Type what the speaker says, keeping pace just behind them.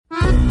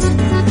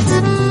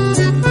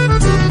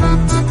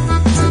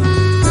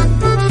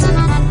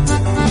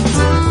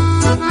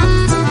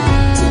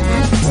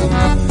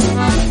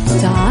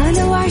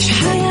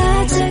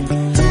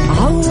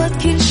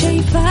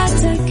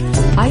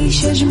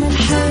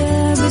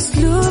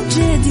بأسلوب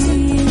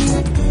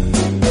جديد.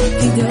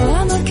 في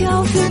دوامك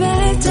أو في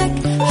بيتك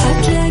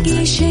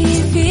حتلاقي شي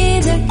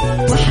يفيدك،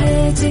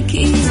 وحياتك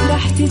إيه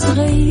راح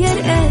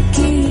تتغير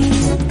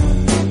أكيد.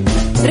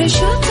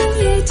 رشاق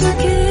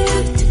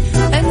ويتوكيت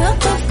أنا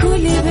قف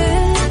كل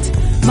بيت،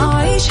 ما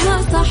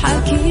عيشها صح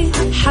أكيد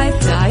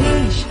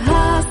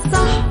حتعيشها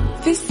صح.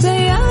 في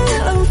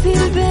السيارة أو في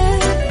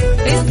البيت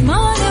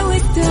اسمعنا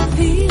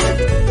والتوفيق،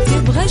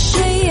 تبغى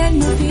الشيء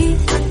المفيد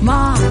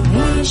ما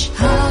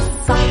عيشها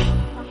صح.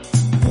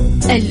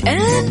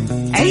 الآن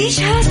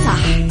عيشها صح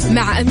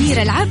مع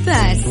أميرة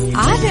العباس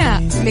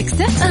على ميكس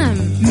اف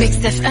ام.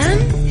 ميكس اف ام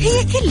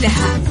هي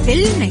كلها في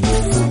الميكس.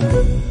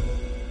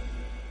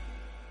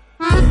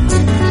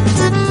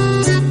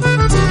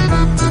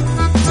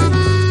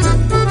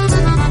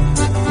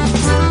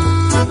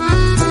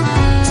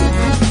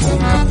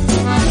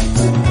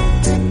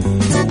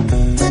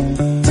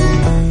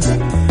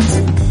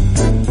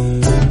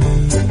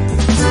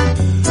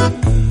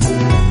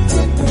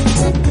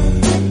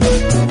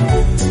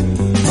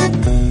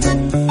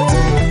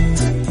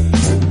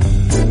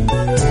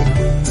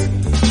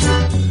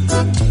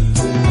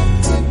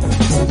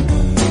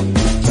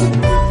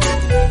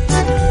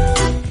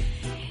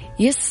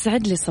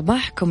 يسعد لي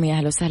صباحكم، يا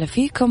أهلا وسهلا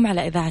فيكم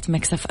على إذاعة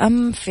ميكس اف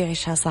ام في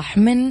عيشها صح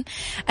من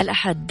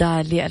الأحد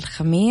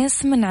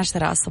للخميس من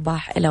 10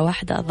 الصباح إلى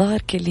 1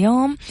 الظهر كل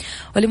يوم،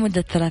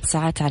 ولمدة 3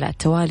 ساعات على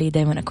التوالي.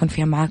 دايما أكون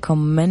فيها معاكم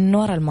من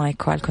وراء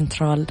المايك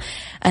والكنترول.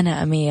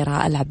 أنا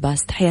أميرة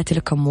العباس، تحياتي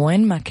لكم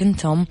وين ما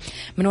كنتم،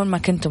 من وين ما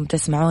كنتم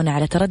تسمعونا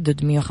على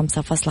تردد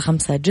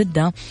 105.5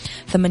 جدة،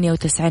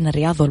 98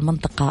 الرياض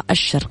والمنطقة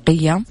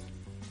الشرقية،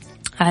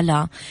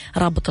 على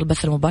رابط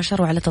البث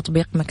المباشر، وعلى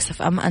تطبيق ميكس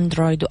اف ام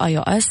اندرويد واي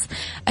او اس.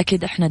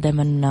 اكيد احنا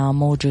دايما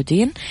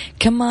موجودين.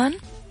 كمان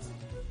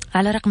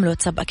على رقم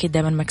الواتساب اكيد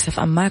دايما ميكس اف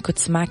ام معك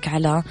وتسمعك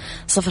على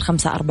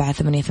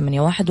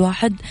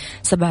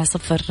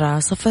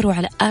 0548811700،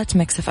 وعلى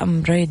ميكس اف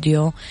ام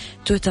راديو،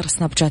 تويتر،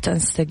 سناب شات،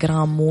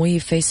 انستغرام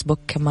وفيسبوك.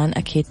 كمان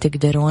اكيد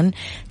تقدرون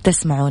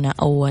تسمعونا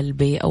اول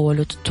باول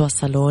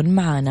وتتواصلون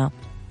معنا.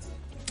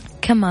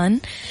 كمان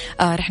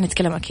رح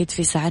نتكلم أكيد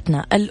في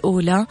ساعتنا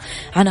الأولى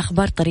عن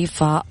أخبار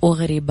طريفة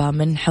وغريبة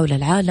من حول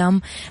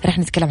العالم. رح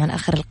نتكلم عن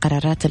آخر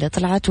القرارات اللي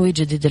طلعت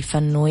وجديد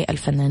الفن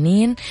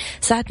والفنانين.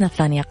 ساعتنا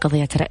الثانية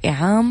قضية رأي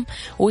عام،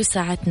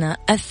 وساعتنا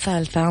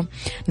الثالثة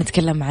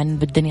نتكلم عن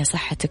بالدنيا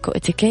صحتك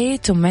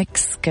وإتيكيت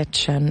وميكس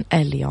كيتشن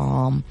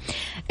اليوم.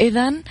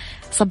 إذن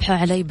صبحوا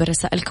علي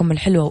برسائلكم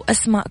الحلوة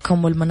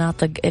وأسماءكم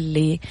والمناطق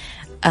اللي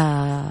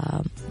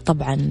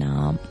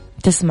طبعا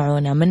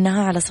تسمعونا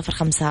منها على 0548811700.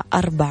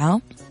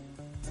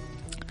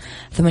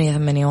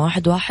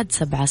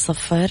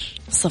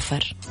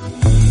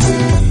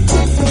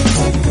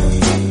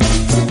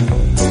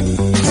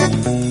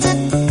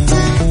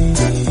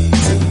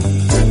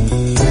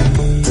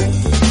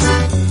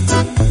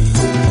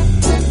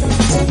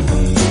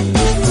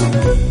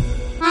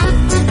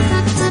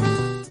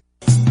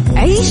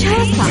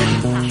 عيشها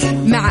صح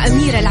مع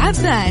أميرة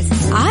العباس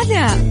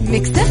على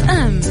ميكس اف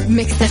ام.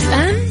 ميكس اف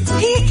ام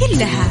هي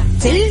كلها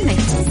في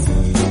الميكس.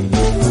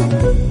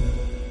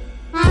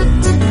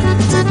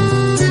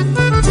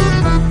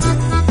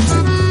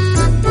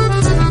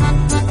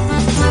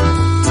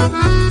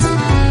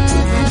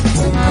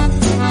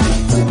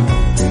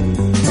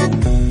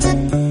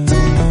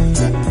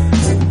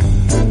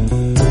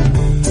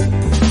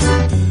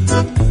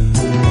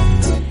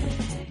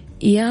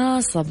 يا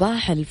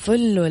صباح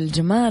الفل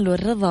والجمال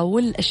والرضا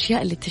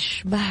والأشياء اللي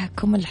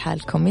تشبهكم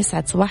لحالكم.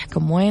 يسعد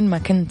صباحكم وين ما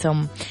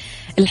كنتم.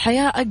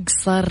 الحياة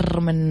أقصر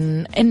من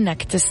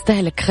إنك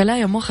تستهلك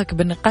خلايا مخك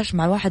بالنقاش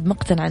مع واحد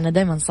مقتنع أنه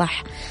دايما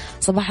صح.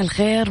 صباح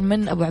الخير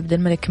من أبو عبد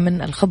الملك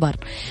من الخبر.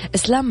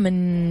 إسلام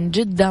من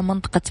جدة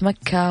منطقة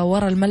مكة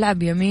ورا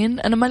الملعب يمين.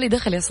 أنا مالي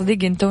دخل يا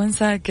صديقي، أنت وين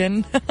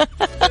ساكن؟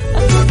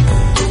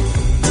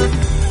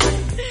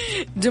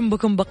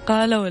 جنبكم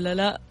بقالة ولا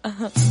لا؟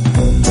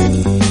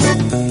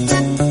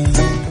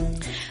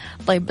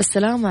 طيب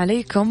السلام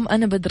عليكم،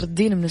 أنا بدر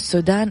الدين من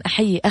السودان.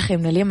 أحيي أخي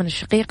من اليمن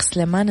الشقيق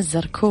سليمان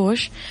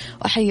الزركوش،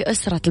 وأحيي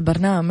أسرة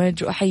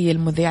البرنامج، وأحيي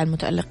المذيعة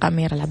المتألقة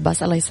أميرة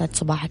العباس. الله يسعد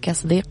صباحك يا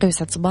صديقي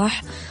ويسعد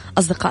صباح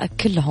أصدقائك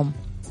كلهم.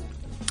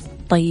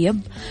 طيب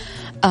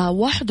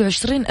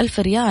 21,000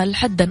 ريال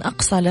حدا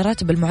أقصى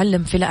لراتب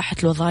المعلم في لائحة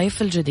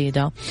الوظائف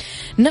الجديدة.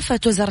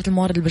 نفت وزارة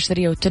الموارد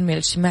البشرية والتنمية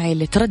الاجتماعية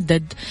اللي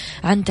تردد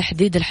عن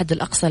تحديد الحد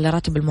الأقصى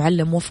لراتب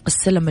المعلم وفق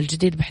السلم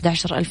الجديد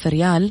ب11,000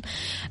 ريال،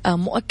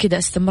 مؤكدة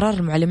استمرار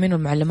المعلمين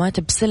والمعلمات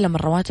بسلم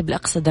الرواتب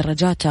لأقصى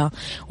درجاتها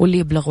واللي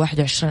يبلغ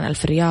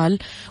 21,000 ريال،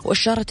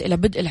 وأشارت إلى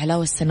بدء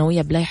العلاوة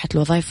السنوية بلائحة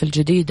الوظائف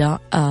الجديدة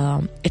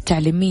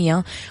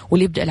التعليمية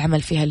واللي يبدأ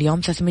العمل فيها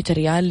اليوم 300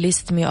 ريال ل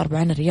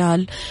 640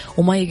 ريال،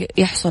 وما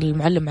يحصل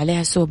المعلم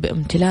عليها سوى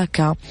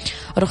بامتلاكها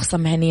رخصة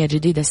مهنية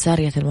جديدة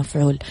سارية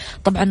المفعول.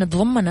 طبعا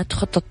تضمنت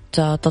خطة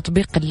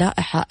تطبيق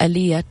اللائحة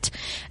آلية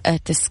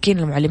تسكين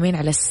المعلمين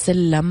على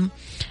السلم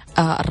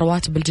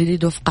الرواتب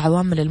الجديد وفق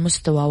عوامل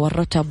المستوى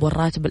والرتب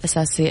والراتب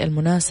الأساسي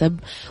المناسب،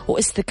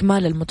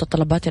 واستكمال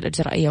المتطلبات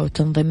الإجرائية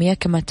والتنظيمية.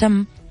 كما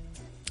تم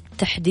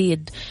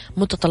تحديد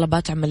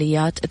متطلبات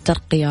عمليات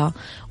الترقية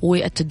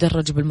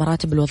والتدرج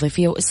بالمراتب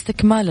الوظيفية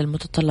واستكمال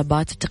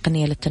المتطلبات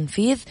التقنية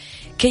للتنفيذ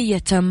كي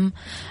يتم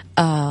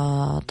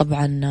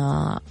طبعا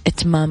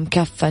إتمام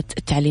كافة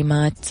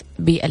التعليمات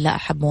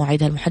باللائحة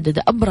بمواعيدها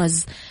المحددة.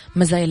 أبرز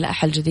مزايا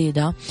اللائحة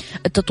الجديدة: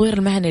 التطوير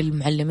المهني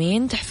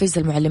للمعلمين، تحفيز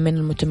المعلمين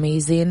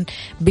المتميزين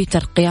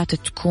بترقيات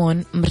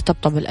تكون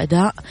مرتبطة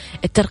بالأداء،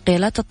 الترقية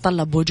لا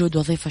تتطلب وجود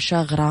وظيفة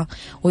شاغرة،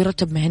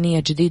 ويرتب مهنية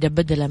جديدة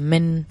بدلا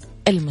من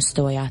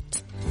المستويات.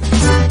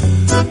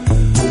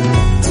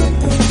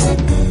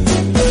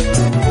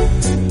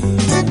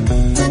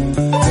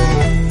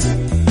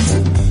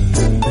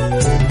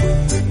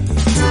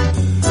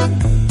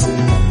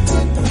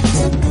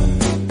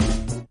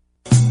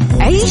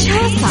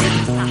 عيشها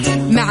صح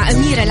مع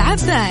أميرة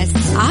العباس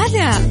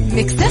على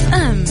ميكس اف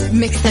ام.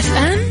 ميكس اف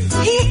ام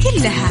هي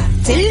كلها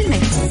في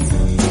الميكس.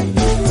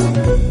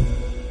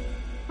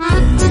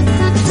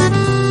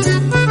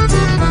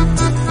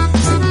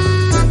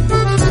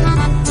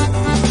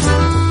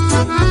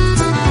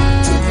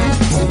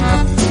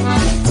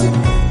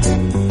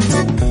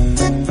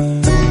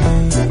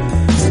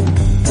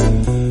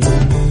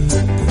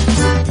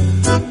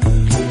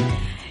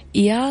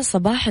 يا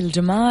صباح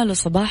الجمال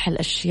وصباح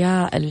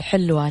الأشياء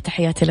الحلوة،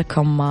 تحياتي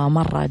لكم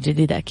مرة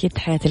جديدة. أكيد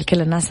تحياتي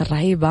لكل الناس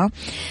الرهيبة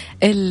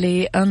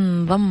اللي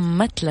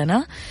انضمت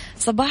لنا.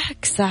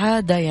 صباحك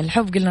سعادة يا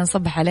الحب، قلنا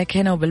نصبح عليك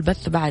هنا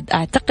وبالبث بعد.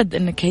 أعتقد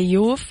أنك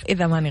هيوف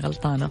إذا ماني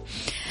غلطانة.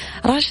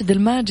 راشد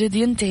الماجد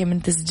ينتهي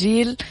من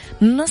تسجيل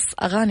نص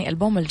أغاني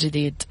ألبوم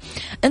الجديد.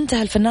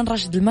 انتهى الفنان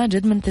راشد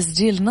الماجد من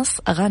تسجيل نص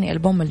أغاني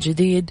ألبوم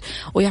الجديد،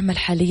 ويعمل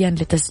حاليا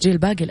لتسجيل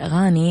باقي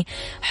الأغاني،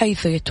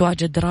 حيث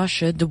يتواجد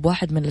راشد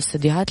بواحد من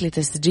الاستديوهات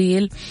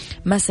لتسجيل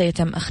ما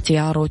سيتم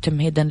اختياره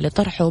تمهيدا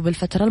لطرحه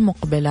بالفترة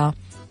المقبلة.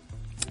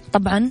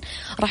 طبعا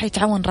راح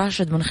يتعاون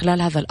راشد من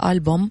خلال هذا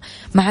الألبوم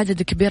مع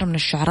عدد كبير من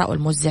الشعراء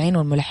والموزعين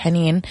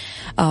والملحنين،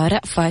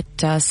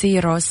 رأفت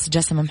سيروس،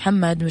 جاسم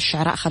محمد،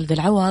 والشعراء خالد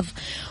العوض،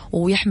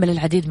 ويحمل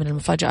العديد من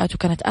المفاجآت.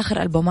 وكانت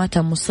آخر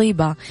ألبوماته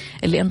مصيبة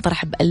اللي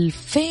انطرح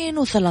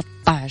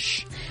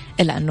ب2013،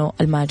 إلا أنه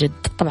الماجد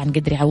طبعا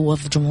قدر يعوض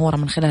جمهوره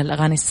من خلال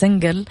الأغاني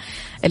السنجل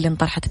اللي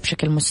انطرحت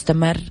بشكل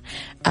مستمر،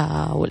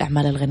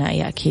 والأعمال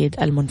الغنائية أكيد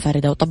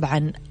المنفردة.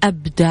 وطبعا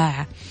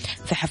أبدع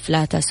في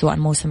حفلاته سواء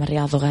موسم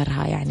الرياض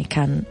وغيرها، يعني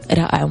كان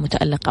رائع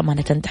ومتألق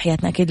أمانة.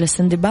 تحياتنا أكيد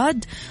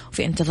للسندباد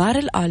وفي انتظار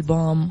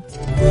الألبوم.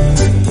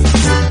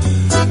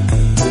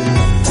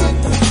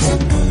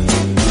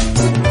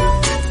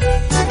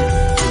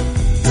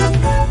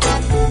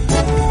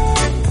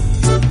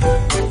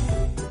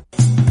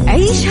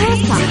 عيشها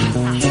صح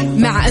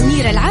مع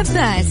أميرة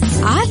العباس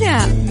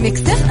على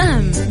ميكس اف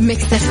ام.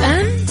 ميكس اف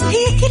ام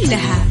هي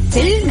كلها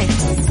في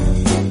الميكس.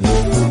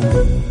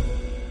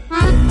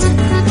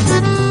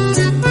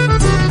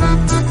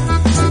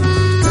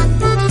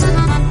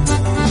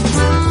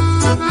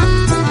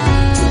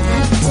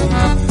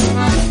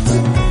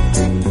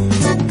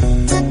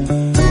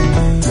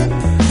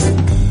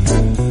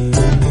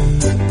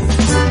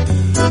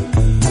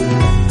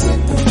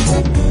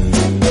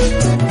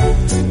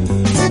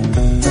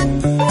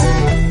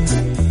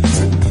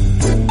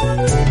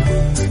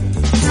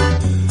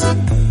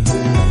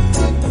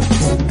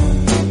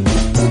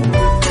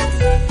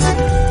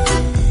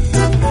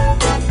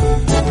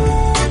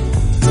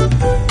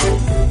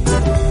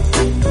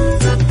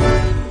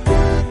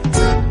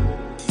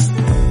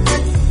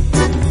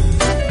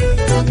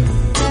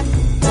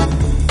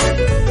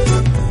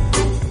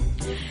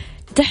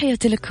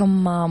 تحياتي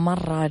لكم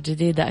مرة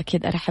جديدة.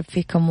 أكيد أرحب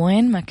فيكم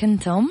وين ما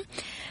كنتم.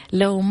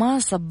 لو ما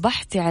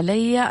صبحتي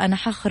علي أنا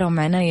حخرم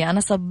عيني. أنا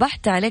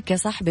صبحت عليك يا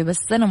صاحبي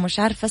بس أنا مش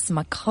عارفة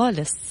اسمك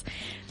خالص.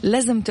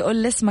 لازم تقول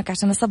لي اسمك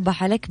عشان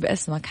أصبح عليك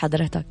باسمك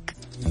حضرتك.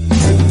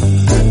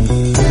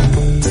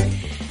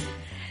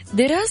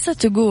 دراسة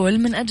تقول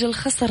من أجل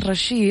خصر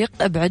رشيق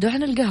ابعدوا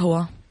عن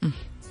القهوة.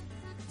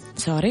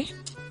 سوري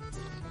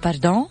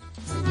باردون.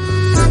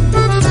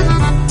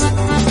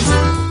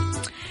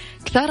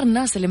 كثار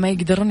الناس اللي ما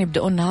يقدرون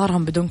يبدأون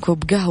نهارهم بدون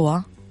كوب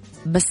قهوة،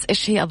 بس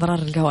إيش هي أضرار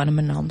القهوة؟ أنا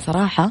منهم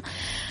صراحة.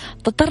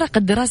 تطرقت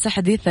دراسة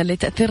حديثة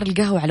لتأثير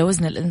القهوة على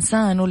وزن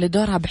الإنسان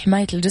ولدورها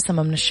بحماية الجسم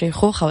من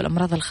الشيخوخة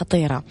والأمراض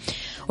الخطيرة.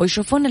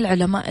 ويشوفون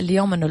العلماء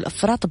اليوم أنه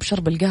الإفراط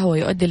بشرب القهوة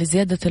يؤدي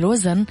لزيادة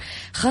الوزن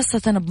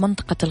خاصة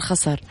بمنطقة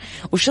الخصر،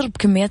 وشرب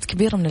كميات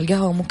كبيرة من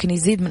القهوة ممكن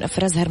يزيد من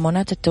إفراز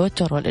هرمونات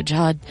التوتر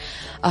والإجهاد،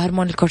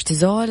 هرمون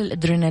الكورتيزول،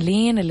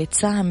 الأدرينالين اللي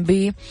تساهم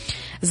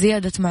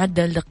بزيادة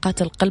معدل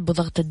دقات القلب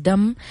وضغط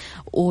الدم،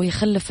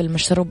 ويخلف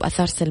المشروب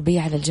آثار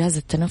سلبية على الجهاز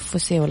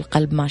التنفسي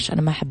والقلب. ماشي،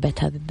 أنا ما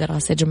حبيت هذه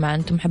الدراسة يا جماعة،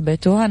 أنتم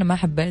حبيتوها؟ أنا ما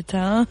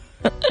حبيتها.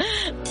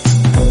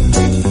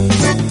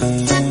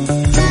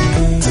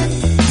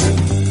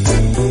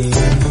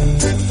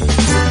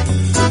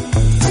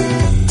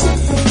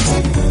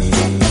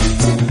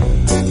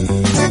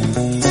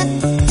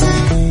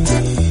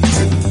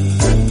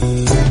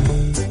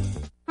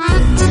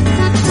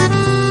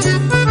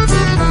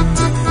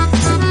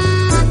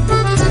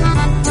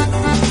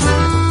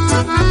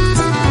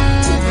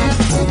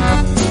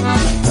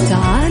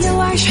 تعال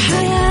وعيش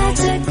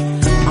حياتك،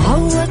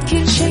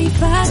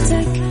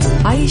 حياتك،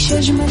 عيش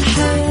أجمل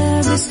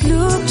حياة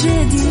بأسلوب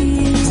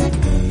جديد.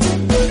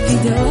 في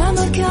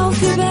دوامك أو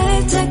في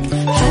بيتك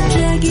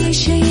حتلاقي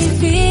شي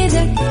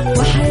يفيدك،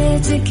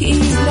 وحياتك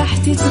إيه راح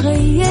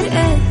تتغير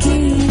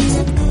أكيد.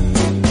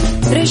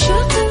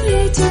 رشاق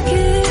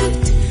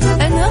ويتوكيت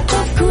أنا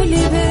قف كل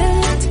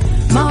بيت،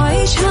 ما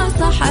عيشها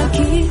صح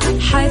أكيد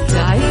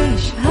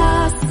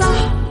حتعيشها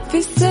صح. في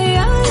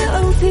السيارة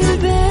أو في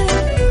البيت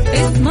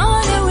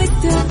اسمعنا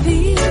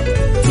والتوفيق،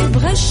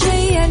 تبغى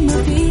الشيء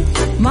المفيد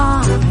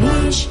ما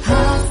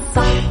عيشها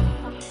صح.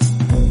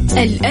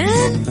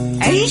 الآن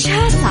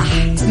عيشها صح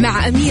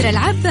مع أميرة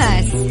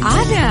العباس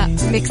على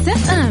ميكس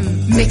اف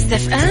ام. ميكس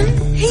اف ام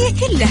هي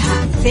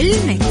كلها في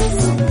الميكس.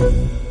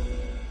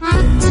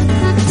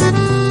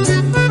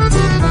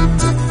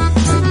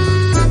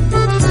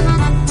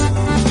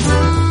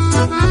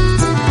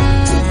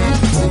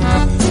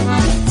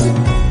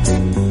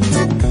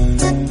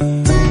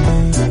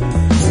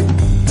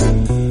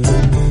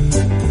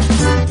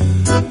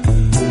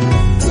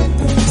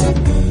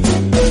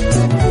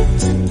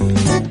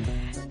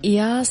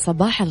 يا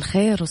صباح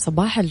الخير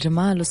وصباح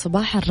الجمال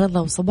وصباح الرضا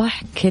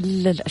وصباح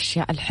كل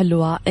الأشياء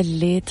الحلوة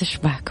اللي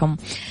تشبهكم.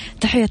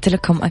 تحياتي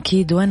لكم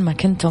أكيد وين ما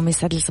كنتم،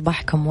 يسعد لي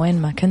صباحكم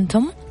وين ما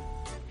كنتم.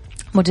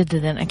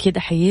 مجددا أكيد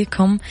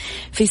أحييكم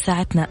في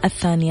ساعتنا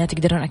الثانية.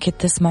 تقدرون أكيد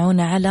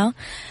تسمعونا على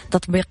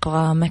تطبيق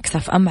ميكس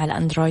اف ام على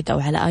أندرويد أو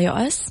على آي أو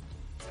إس،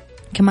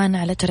 كمان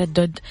على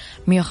تردد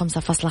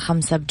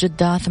 105.5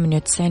 بجدة،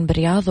 98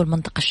 برياض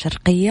والمنطقة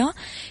الشرقية.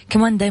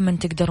 كمان دايما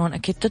تقدرون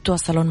أكيد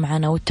تتواصلون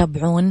معنا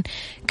وتتابعون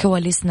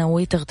كواليسنا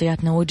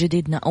وتغطياتنا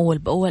وجديدنا أول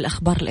بأول،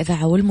 أخبار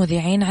الإذاعة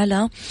والمذيعين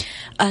على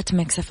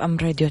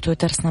 @mixfmradio،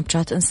 تويتر، سناب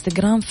شات،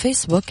 إنستغرام،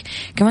 فيسبوك.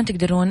 كمان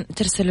تقدرون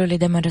ترسلوا لي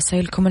دايما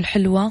رسائلكم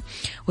الحلوة،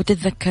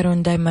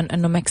 وتتذكرون دايما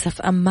أنه ميكس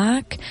اف ام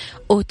معك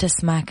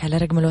وتسمعك على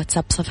رقم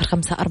الواتساب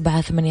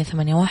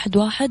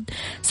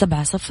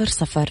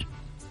 0548811700.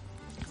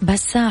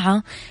 بس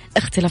ساعة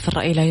اختلاف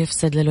الرأي لا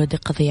يفسد للود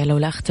قضية،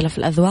 لولا اختلاف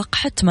الأذواق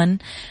حتما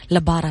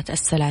لبارة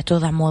السلع.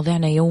 توضع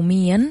مواضيعنا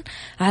يوميا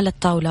على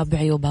الطاولة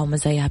بعيوبها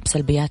ومزاياها،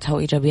 بسلبياتها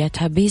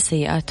وإيجابياتها،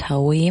 بسيئاتها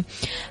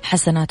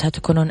وحسناتها.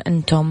 تكونون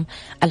أنتم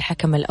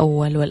الحكم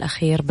الأول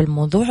والأخير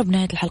بالموضوع.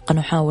 وبنهاية الحلقة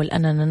نحاول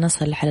أننا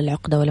نصل لحل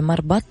العقدة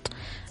ولمربط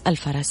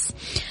الفرس.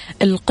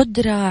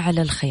 القدرة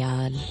على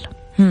الخيال.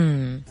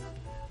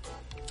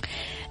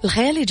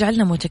 الخيال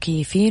يجعلنا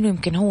متكيفين،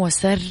 ويمكن هو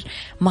سر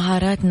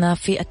مهاراتنا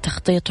في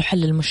التخطيط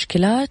وحل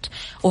المشكلات،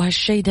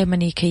 وهالشي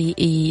دايما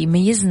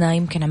يميزنا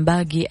يمكن عن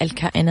باقي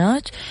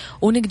الكائنات،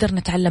 ونقدر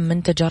نتعلم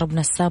من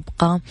تجاربنا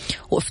السابقة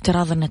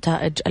وافتراض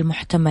النتائج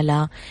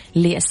المحتملة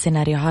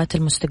للسيناريوهات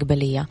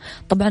المستقبلية.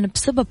 طبعا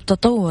بسبب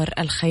تطور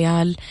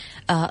الخيال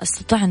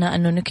استطعنا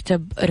أنه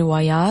نكتب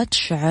روايات،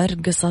 شعر،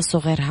 قصص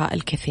وغيرها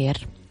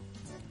الكثير.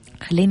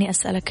 خليني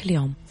أسألك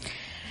اليوم،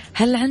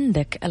 هل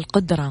عندك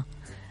القدرة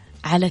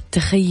على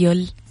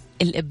التخيل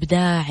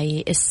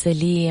الإبداعي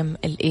السليم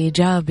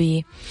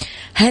الإيجابي؟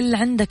 هل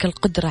عندك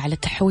القدرة على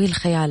تحويل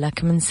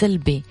خيالك من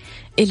سلبي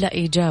إلى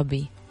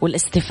إيجابي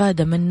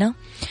والاستفادة منه؟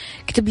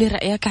 اكتب لي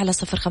رأيك على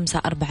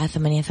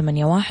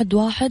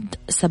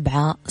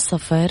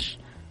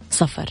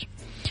 0548811700.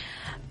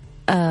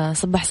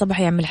 صباح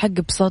يعمل حق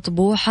بصوت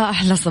بوحة.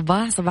 أحلى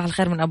صباح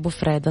الخير من أبو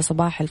فريدة،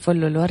 صباح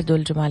الفل والورد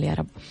والجمال يا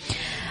رب.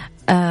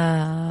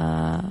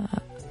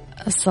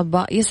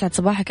 يسعد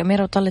صباحك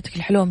أميرة وطلتك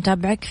الحلوة،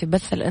 متابعك في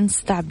بث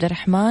الإنستا عبد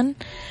الرحمن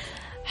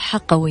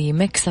حقوي.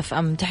 ميكس اف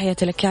ام،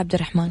 تحياتي لك يا عبد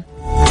الرحمن.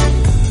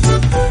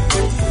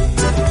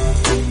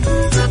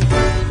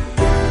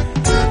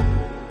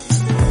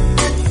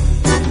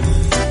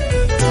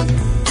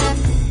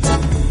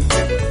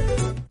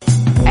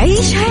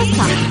 عيشها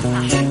صح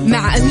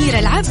مع أميرة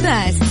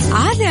العباس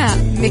على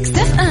ميكس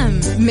اف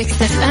ام.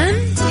 ميكس اف ام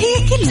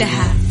هي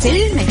كلها في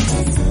الميكس.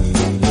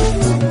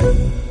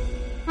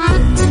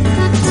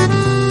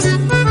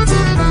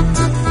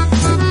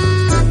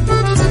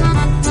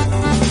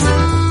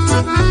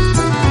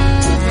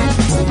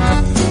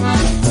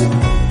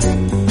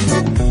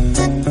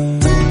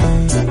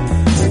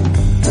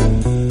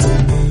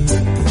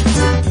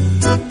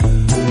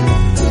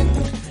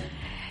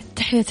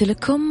 تحياتي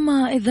لكم.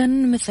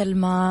 إذن مثل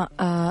ما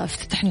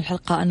افتتحنا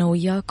الحلقة أنا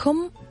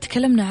وياكم،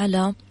 تكلمنا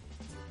على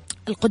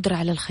القدرة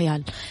على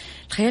الخيال.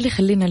 الخيال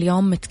يخلينا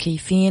اليوم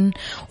متكيفين،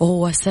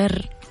 وهو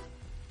سر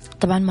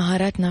طبعا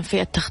مهاراتنا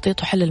في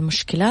التخطيط وحل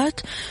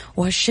المشكلات،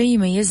 وهالشي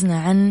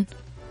يميزنا عن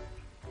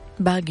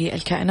باقي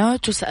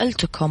الكائنات.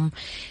 وسألتكم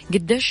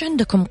قديش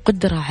عندكم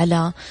قدرة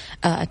على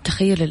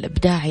التخيل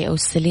الإبداعي أو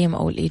السليم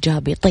أو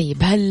الإيجابي؟ طيب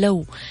هل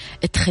لو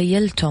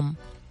تخيلتم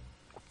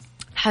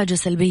حاجة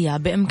سلبية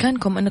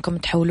بإمكانكم أنكم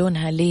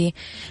تحولونها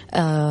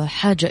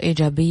لحاجة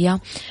إيجابية؟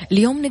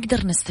 اليوم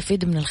نقدر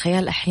نستفيد من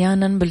الخيال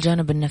أحيانا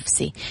بالجانب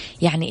النفسي.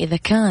 يعني إذا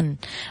كان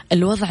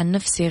الوضع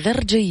النفسي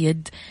غير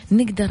جيد،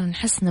 نقدر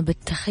نحسن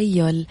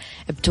بالتخيل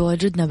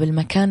بتواجدنا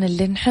بالمكان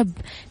اللي نحب،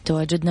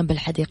 تواجدنا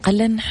بالحديقة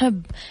اللي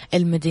نحب،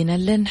 المدينة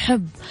اللي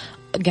نحب،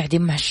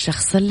 قاعدين مع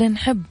الشخص اللي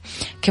نحب.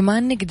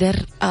 كمان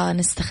نقدر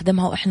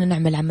نستخدمها وإحنا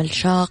نعمل عمل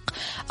شاق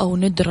أو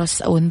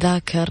ندرس أو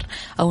نذاكر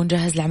أو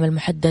نجهز لعمل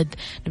محدد.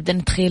 نبدأ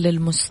نتخيل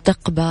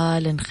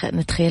المستقبل،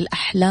 نتخيل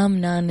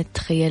أحلامنا،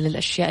 نتخيل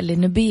الأشياء اللي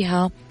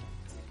نبيها.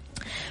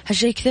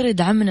 هالشيء كثير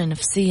يدعمنا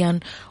نفسيا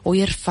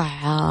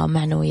ويرفع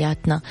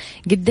معنوياتنا.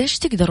 قديش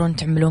تقدرون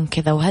تعملون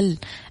كذا؟ وهل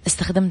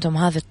استخدمتم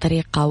هذه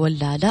الطريقة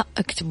ولا لا؟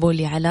 اكتبوا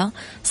لي على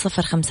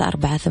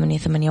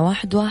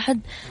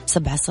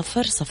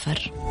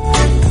 0548811700.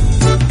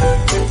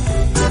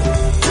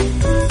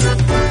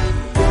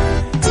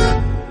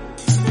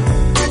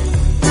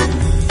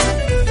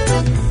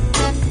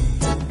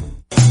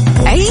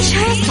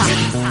 عيشها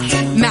صح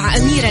مع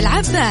أميرة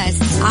العباس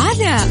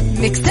على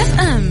ميكس اف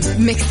ام.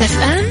 ميكس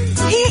اف ام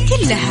هي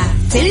كلها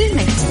في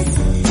الميكس.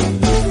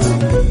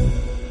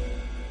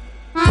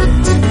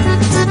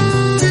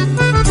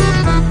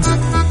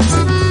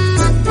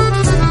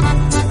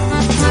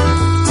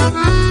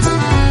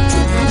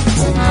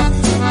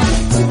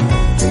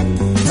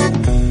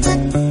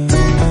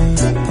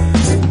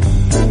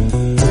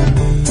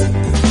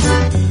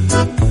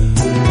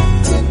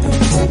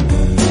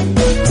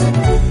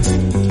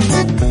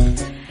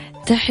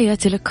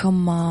 تحياتي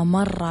لكم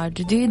مرة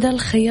جديدة.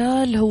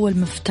 الخيال هو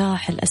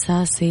المفتاح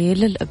الأساسي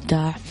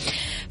للإبداع.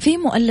 في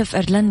مؤلف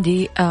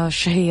إيرلندي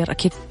شهير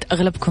أكيد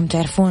أغلبكم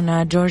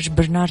تعرفونه، جورج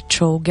برنارد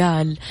شو،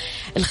 قال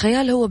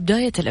الخيال هو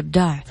بداية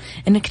الإبداع،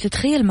 إنك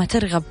تتخيل ما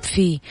ترغب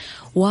فيه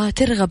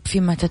وترغب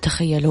فيما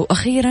تتخيله،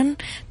 وأخيرا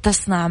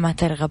تصنع ما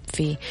ترغب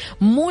فيه.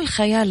 مو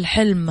الخيال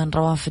حلم من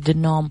روافد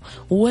النوم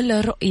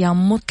ولا رؤية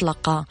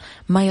مطلقة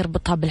ما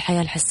يربطها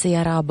بالحياة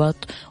الحسية رابط،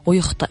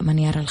 ويخطئ من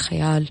يرى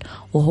الخيال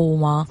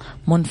وهو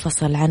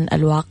منفصل عن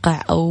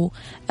الواقع أو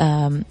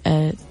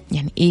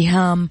يعني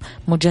إيهام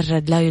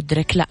مجرد لا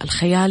يدرك. لا،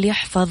 الخيال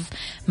يحفظ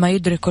ما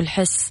يدرك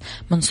الحس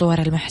من صور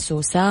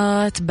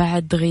المحسوسات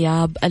بعد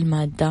غياب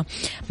المادة.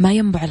 ما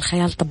ينبع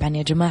الخيال طبعا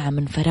يا جماعة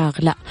من فراغ،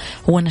 لا،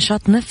 هو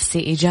نشاط نفسي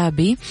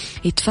إيجابي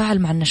يتفاعل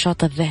مع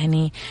النشاط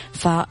الذهني،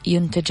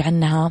 فينتج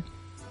عنها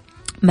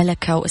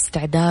ملكة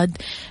واستعداد.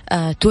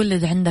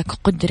 تولد عندك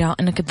قدرة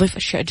أنك تضيف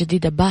أشياء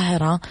جديدة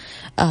باهرة،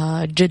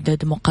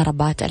 جدد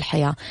مقاربات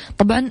الحياة.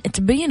 طبعا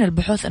تبين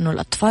البحوث أنه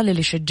الأطفال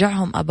اللي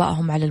شجعهم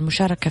آبائهم على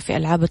المشاركة في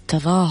ألعاب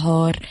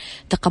التظاهر،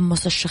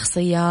 تقمص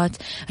الشخصيات،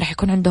 راح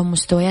يكون عندهم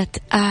مستويات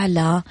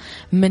أعلى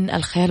من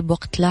الخيال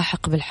بوقت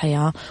لاحق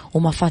بالحياة،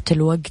 وما فات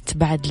الوقت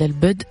بعد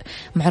للبدء.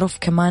 معروف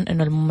كمان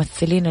أنه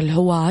الممثلين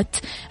الهواة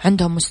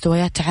عندهم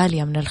مستويات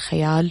عالية من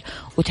الخيال،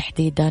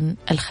 وتحديدا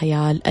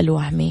الخيال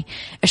الوهمي.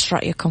 إيش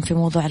رأيكم في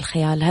موضوع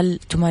الخيال؟ هل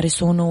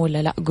تمارسونه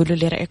ولا لا؟ قولوا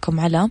لي رأيكم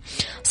على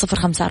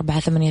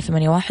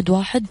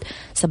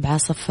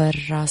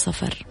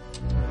 0548811700.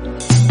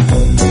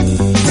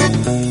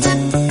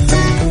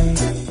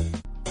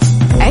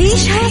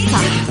 عيشها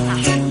صح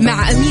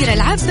مع أميرة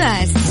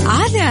العباس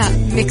على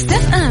ميكس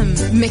اف ام.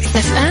 ميكس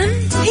اف ام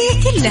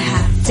هي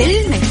كلها في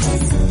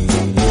الميكس.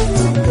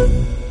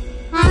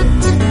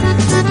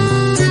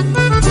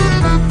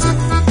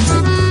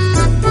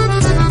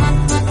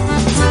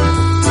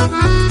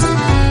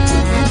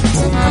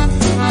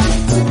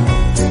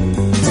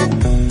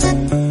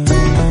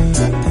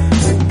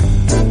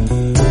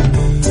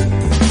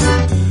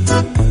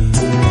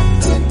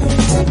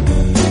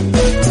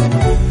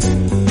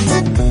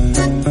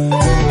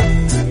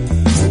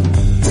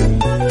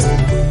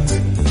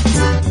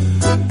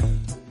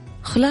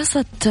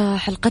 خلاصة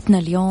حلقتنا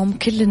اليوم،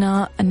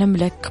 كلنا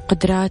نملك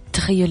قدرات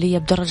تخيلية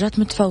بدرجات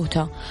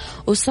متفاوتة،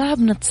 وصعب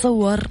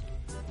نتصور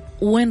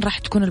وين راح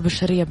تكون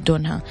البشرية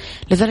بدونها.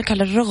 لذلك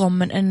على الرغم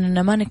من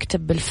أننا ما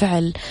نكتب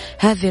بالفعل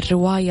هذه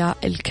الرواية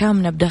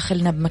الكامنة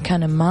بداخلنا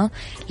بمكان ما،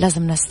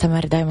 لازم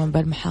نستمر دائما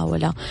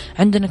بالمحاولة.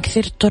 عندنا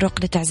كثير طرق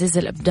لتعزيز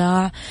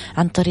الإبداع،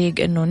 عن طريق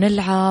أنه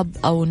نلعب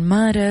أو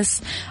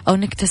نمارس أو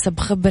نكتسب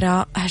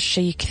خبرة.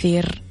 هالشي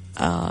كثير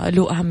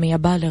له أهمية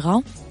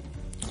بالغة،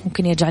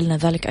 ممكن يجعلنا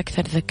ذلك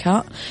أكثر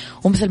ذكاء.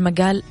 ومثل ما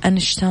قال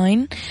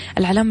أينشتاين،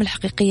 العلامة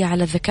الحقيقية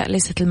على الذكاء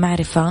ليست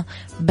المعرفة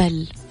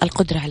بل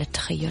القدرة على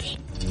التخيل.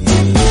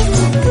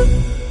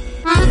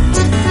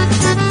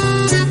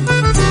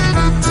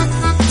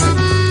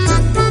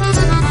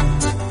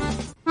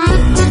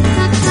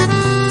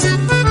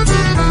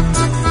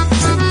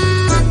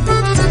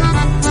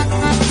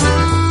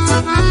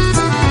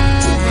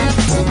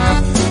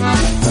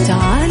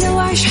 تعال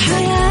وعيش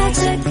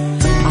حياتك،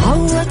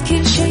 عوض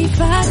كل شي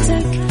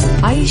فاتك،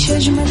 عيش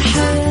أجمل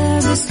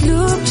حياة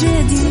بأسلوب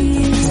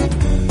جديد.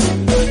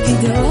 في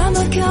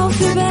دوامك أو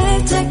في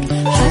بيتك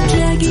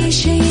حتلاقي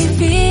شي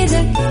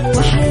يفيدك،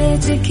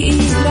 وحياتك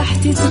إيه راح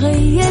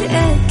تتغير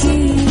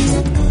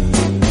أكيد.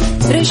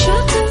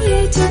 رشاق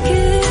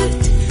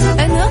ويتوكيت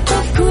أنا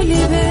قف كل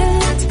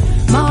بيت،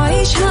 ما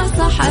عيشها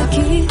صح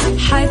أكيد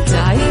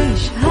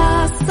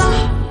حتعيشها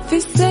صح. في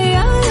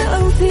السيارة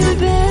أو في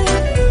البيت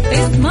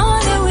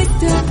اسمعنا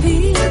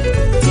والتوفيق،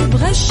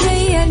 تبغى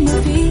الشيء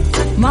المفيد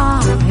ما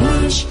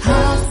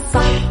عيشها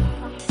صح.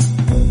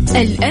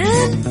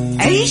 الآن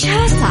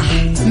عيشها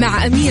صح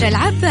مع أميرة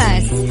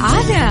العباس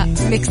على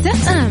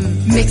مكسف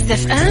أم.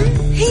 مكسف أم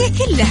هي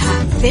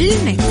كلها في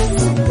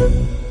المكس.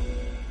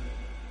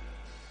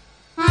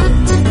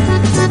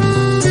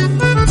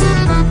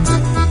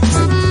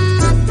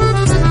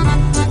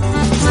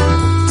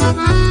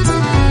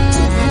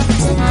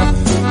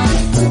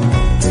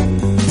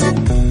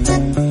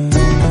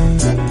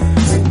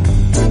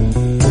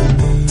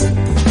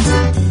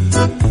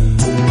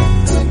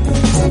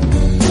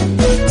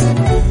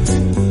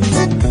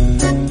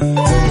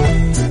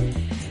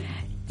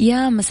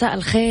 يا مساء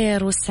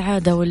الخير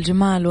والسعادة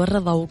والجمال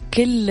والرضا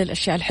وكل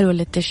الأشياء الحلوة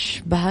اللي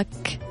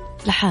تشبهك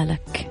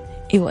لحالك.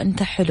 إيوة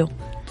أنت حلو،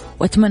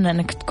 وأتمنى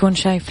أنك تكون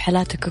شايف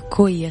حالاتك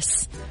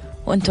كويس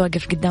وأنت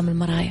واقف قدام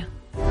المراية.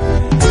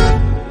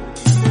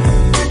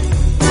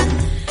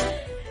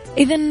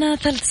 إذن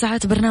 3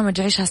 ساعات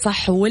برنامج عيشها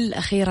صح،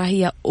 والأخيرة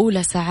هي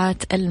أولى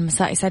ساعات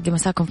المساء. يسعد لي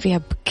مساكم فيها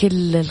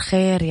بكل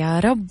الخير يا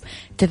رب.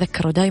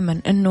 تذكروا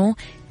دايما أنه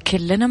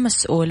كلنا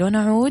مسؤول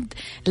ونعود،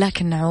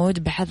 لكن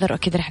نعود بحذر،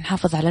 وأكيد رح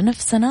نحافظ على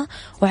نفسنا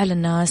وعلى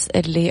الناس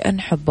اللي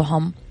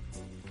نحبهم.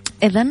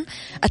 إذن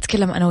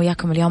أتكلم أنا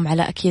وياكم اليوم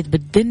على أكيد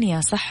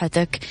بالدنيا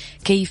صحتك،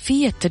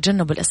 كيفية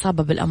تجنب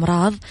الإصابة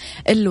بالأمراض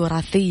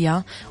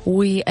الوراثية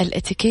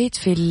والإتيكيت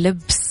في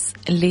اللبس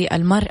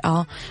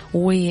للمرأة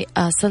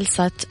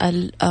وصلصة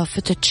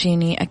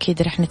الفوتوتشيني.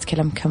 أكيد رح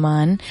نتكلم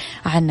كمان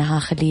عنها.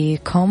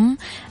 خليكم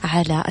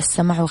على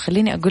السمع،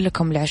 وخليني أقول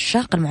لكم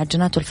لعشاق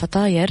المعجنات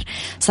والفطاير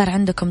صار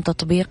عندكم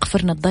تطبيق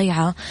فرن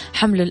الضيعة.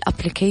 حملوا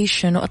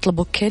الابليكيشن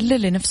واطلبوا كل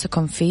اللي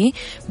نفسكم فيه،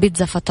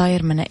 بيتزا،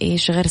 فطاير،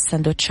 مناقيش، غير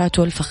السندوتشات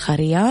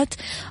والفخاريات.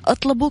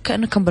 اطلبوا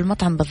كأنكم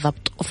بالمطعم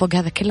بالضبط، وفوق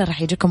هذا كله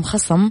راح يجيكم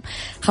خصم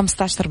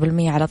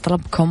 15% على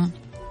طلبكم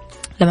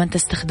لما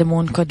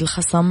تستخدمون كود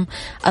الخصم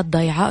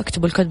الضيعة.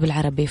 اكتبوا الكود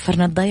بالعربي،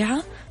 فرن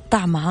الضيعة،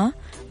 طعمها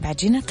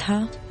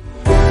بعجينتها.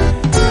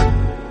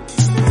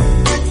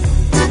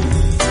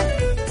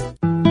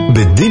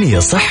 بالدنيا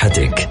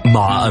صحتك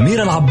مع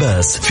أميرة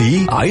العباس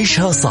في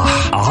عيشها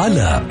صح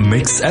على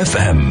ميكس اف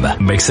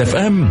ام. ميكس اف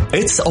ام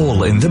it's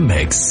all in the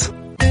mix.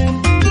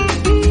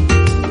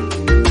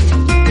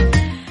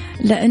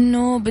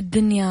 لأنه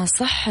بالدنيا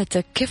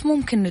صحتك كيف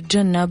ممكن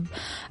نتجنب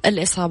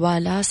الإصابة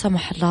لا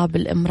سمح الله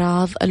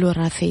بالأمراض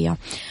الوراثية؟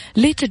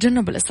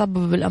 لتجنب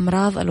الإصابة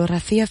بالأمراض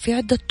الوراثية في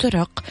عدة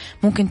طرق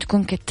ممكن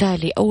تكون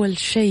كالتالي. أول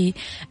شيء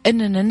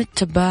أننا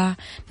نتبع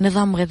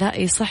نظام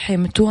غذائي صحي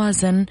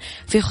متوازن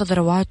في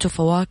خضروات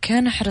وفواكه،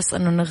 نحرص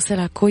أنه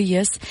نغسلها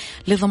كويس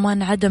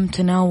لضمان عدم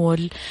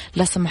تناول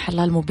لا سمح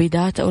الله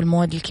المبيدات أو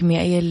المواد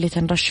الكيميائية اللي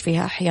تنرش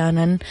فيها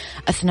أحيانا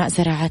أثناء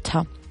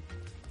زراعتها.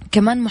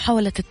 كمان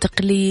محاولة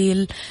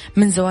التقليل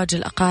من زواج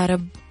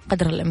الأقارب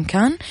قدر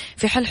الإمكان.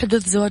 في حال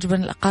حدوث زواج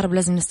بين الأقارب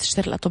لازم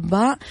نستشير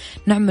الأطباء،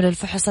 نعمل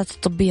الفحوصات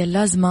الطبية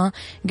اللازمة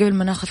قبل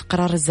ما ناخذ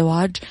قرار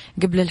الزواج،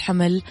 قبل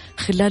الحمل،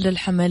 خلال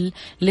الحمل،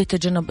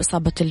 لتجنب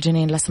إصابة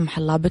الجنين لا سمح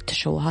الله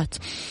بالتشوهات.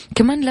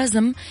 كمان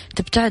لازم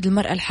تبتعد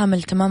المرأة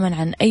الحامل تماما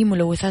عن أي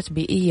ملوثات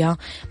بيئية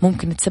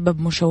ممكن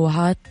تسبب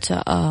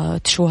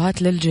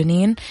تشوهات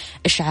للجنين،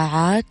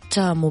 إشعاعات،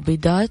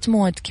 مبيدات،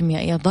 مواد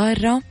كيميائية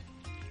ضارة.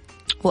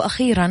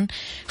 وأخيرا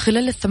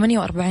خلال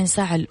 48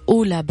 ساعة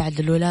الأولى بعد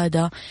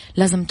الولادة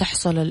لازم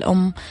تحصل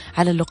الأم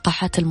على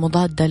اللقاحات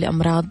المضادة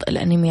لأمراض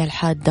الأنيميا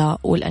الحادة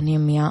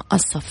والأنيميا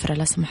الصفراء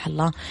لا سمح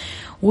الله.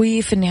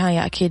 وفي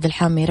النهاية أكيد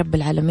الحامي رب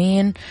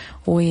العالمين،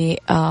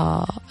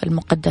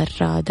 والمقدر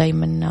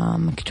دايما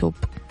مكتوب.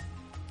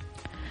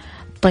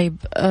 طيب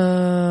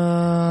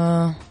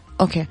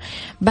أوكي،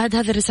 بعد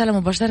هذه الرسالة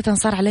مباشرة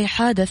صار علي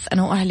حادث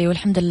أنا وأهلي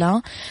والحمد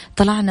لله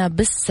طلعنا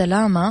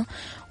بالسلامة،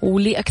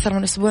 ولي أكثر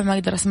من أسبوع ما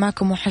أقدر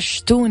أسمعكم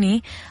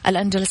وحشتوني.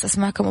 الآن جلس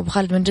أسمعكم. أبو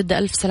خالد من جدة،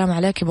 ألف سلام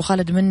عليك أبو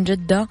خالد من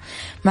جدة،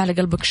 ما على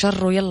قلبك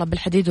شر، ويلا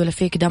بالحديد ولا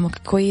فيك دامك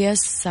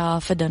كويس،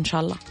 فدا إن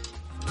شاء الله.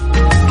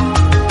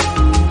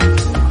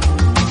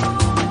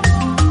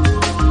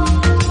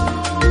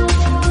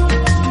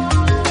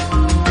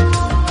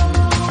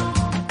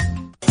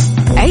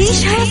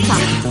 عيشها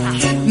صح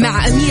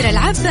مع أميرة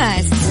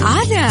العباس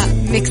على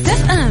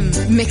مكسف أم.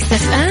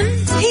 مكسف أم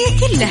هي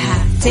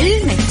كلها في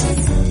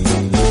المكس.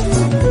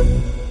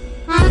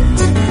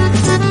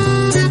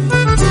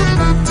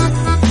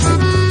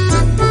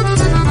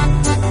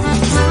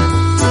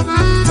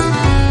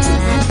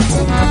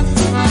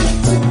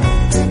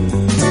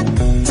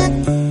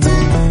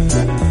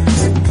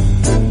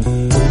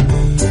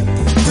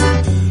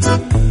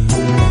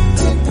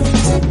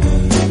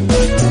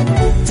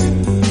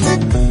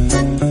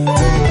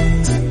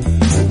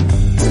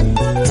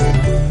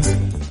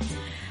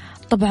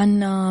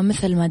 طبعا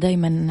مثل ما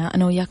دايما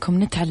أنا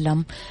وياكم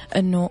نتعلم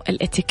أنه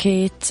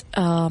الاتيكيت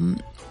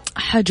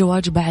حاجة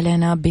واجبة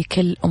علينا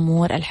بكل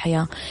أمور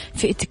الحياة.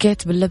 في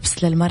اتيكيت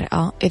باللبس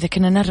للمرأة، إذا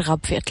كنا نرغب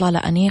في إطلالة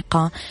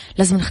أنيقة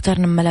لازم نختار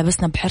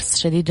ملابسنا بحرص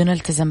شديد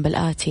ونلتزم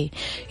بالآتي.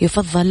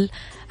 يفضل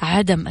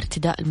عدم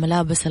ارتداء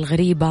الملابس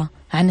الغريبة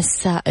عن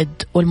السائد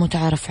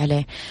والمتعارف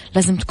عليه.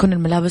 لازم تكون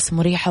الملابس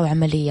مريحة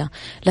وعملية،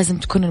 لازم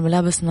تكون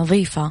الملابس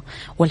نظيفة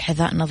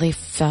والحذاء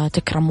نظيف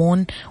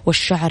تكرمون،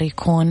 والشعر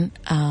يكون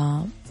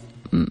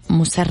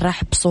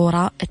مسرح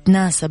بصورة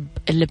تناسب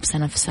اللبسة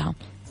نفسها.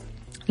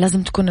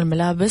 لازم تكون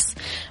الملابس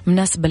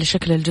مناسبة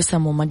لشكل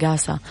الجسم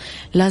ومقاسه.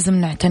 لازم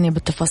نعتني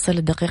بالتفاصيل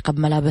الدقيقة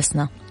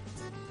بملابسنا،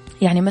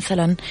 يعني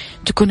مثلا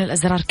تكون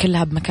الأزرار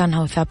كلها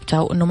بمكانها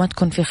وثابتة، وأنه ما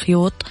تكون في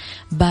خيوط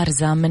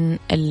بارزة من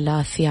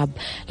الثياب.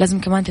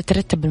 لازم كمان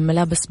تترتب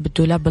الملابس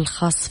بالدولاب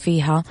الخاص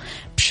فيها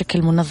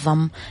بشكل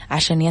منظم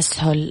عشان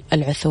يسهل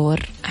العثور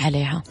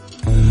عليها.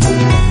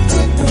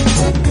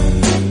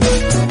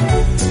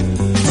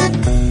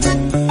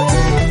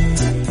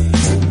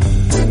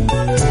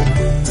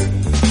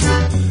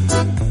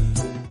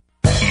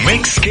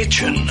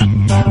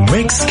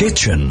 ميكس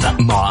كيتشن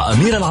مع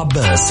أميرة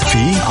العباس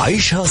في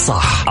عيشها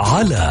صح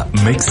على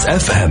ميكس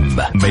اف ام.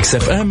 ميكس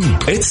اف ام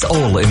it's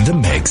all in the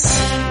mix.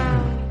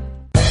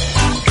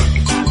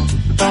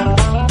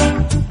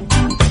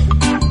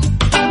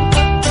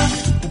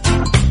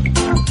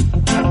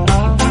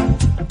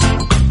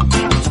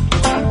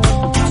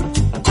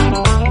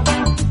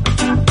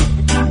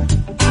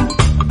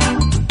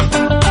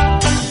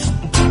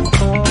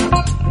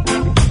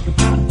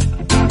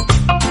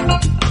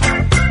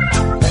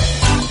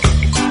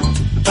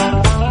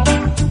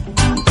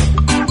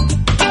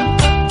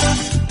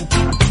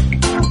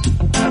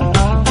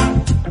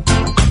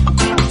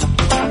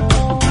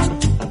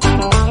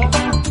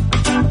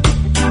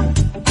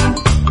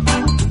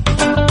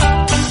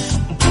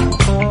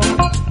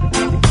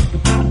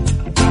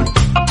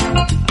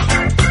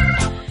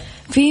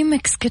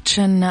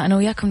 كيتشن أنا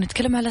وياكم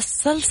نتكلم على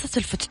صلصة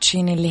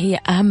الفوتوتشيني اللي هي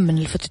أهم من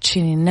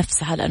الفوتوتشيني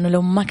نفسها، لأنه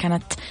لو ما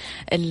كانت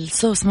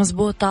الصوص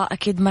مزبوطة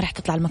أكيد ما رح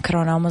تطلع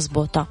المكرونة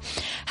مزبوطة.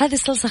 هذه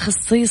الصلصة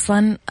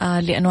خصيصا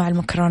لأنواع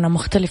المكرونة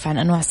مختلفة عن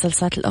أنواع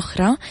الصلصات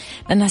الأخرى،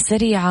 لأنها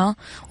سريعة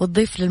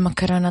وتضيف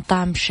للمكرونة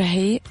طعم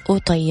شهي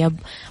وطيب.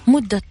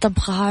 مدة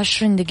طبخها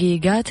 20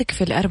 دقيقة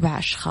تكفي ل4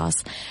 أشخاص.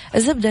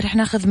 الزبدة رح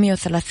ناخذ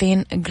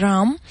 130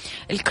 جرام،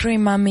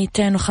 الكريمة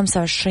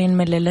 225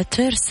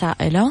 مليلتر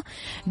سائلة،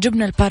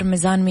 جبنة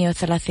البارميزان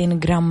 130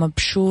 جرام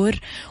مبشور،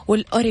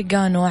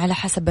 والأوريغانو على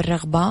حسب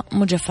الرغبة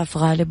مجفف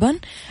غالبا،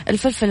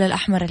 الفلفل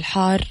الأحمر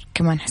الحار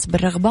كمان حسب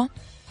الرغبة،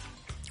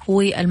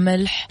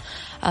 والملح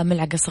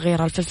ملعقة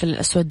صغيرة، الفلفل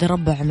الأسود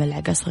ربع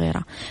ملعقة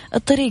صغيرة.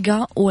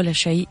 الطريقة ولا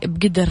شيء،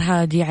 بقدر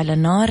هادي على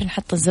نار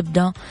نحط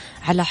الزبدة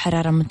على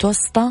حرارة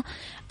متوسطة،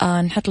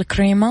 نحط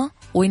الكريمة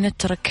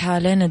ونتركها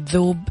لين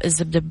تذوب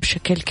الزبدة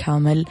بشكل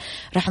كامل.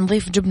 راح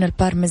نضيف جبن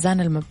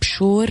البارميزان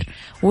المبشور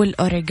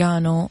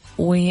والأوريغانو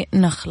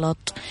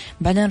ونخلط.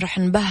 بعدين راح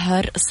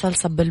نبهر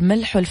الصلصة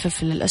بالملح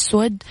والفلفل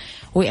الأسود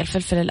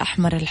والفلفل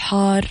الأحمر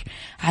الحار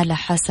على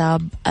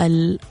حسب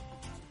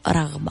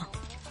الرغبة.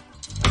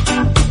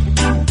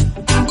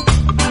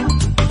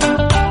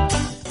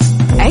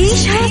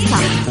 عيشها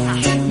صح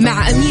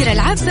مع أميرة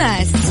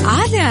العباس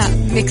على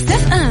ميكس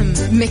اف ام.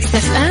 ميكس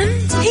اف ام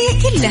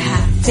هي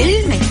كلها في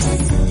الميكس.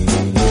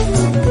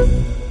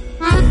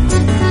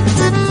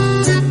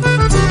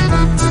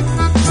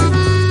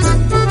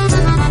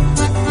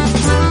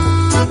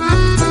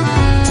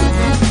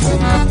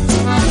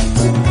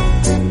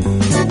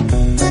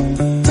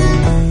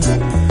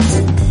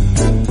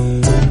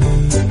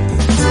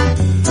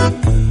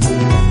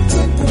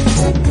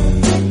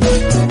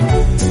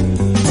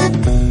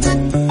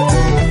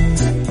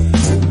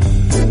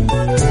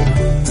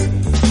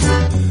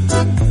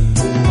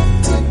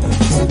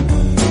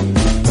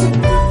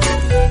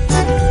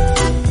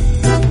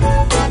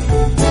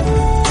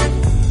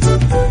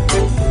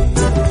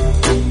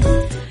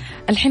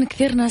 الحين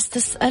كثير ناس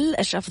تسأل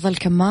إيش أفضل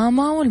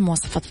كمامة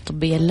والمواصفات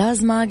الطبية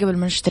اللازمة قبل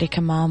ما نشتري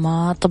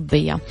كمامة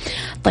طبية.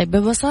 طيب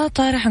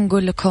ببساطة رح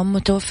نقول لكم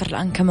متوفر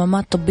الآن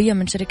كمامات طبية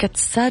من شركة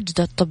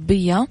ساجدة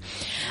الطبية،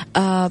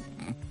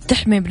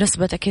 تحمي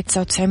بنسبة أكيد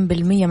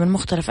 99% من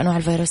مختلف أنواع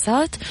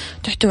الفيروسات،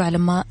 تحتوي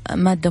على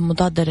مادة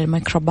مضادة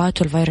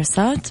للميكروبات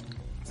والفيروسات.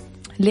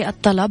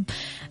 للطلب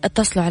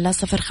اتصلوا على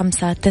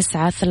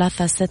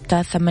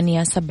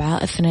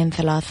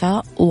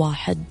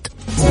 0593687231.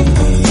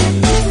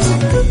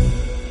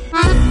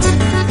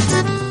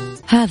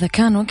 هذا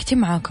كان وقتي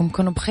معاكم،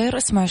 كونوا بخير،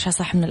 اسمعوا عيشها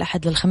صح من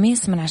الأحد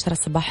للخميس من 10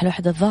 الصباح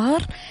ل1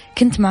 الظهر.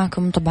 كنت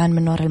معاكم طبعا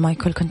من وراء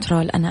المايك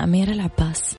والكنترول أنا أميرة العباس.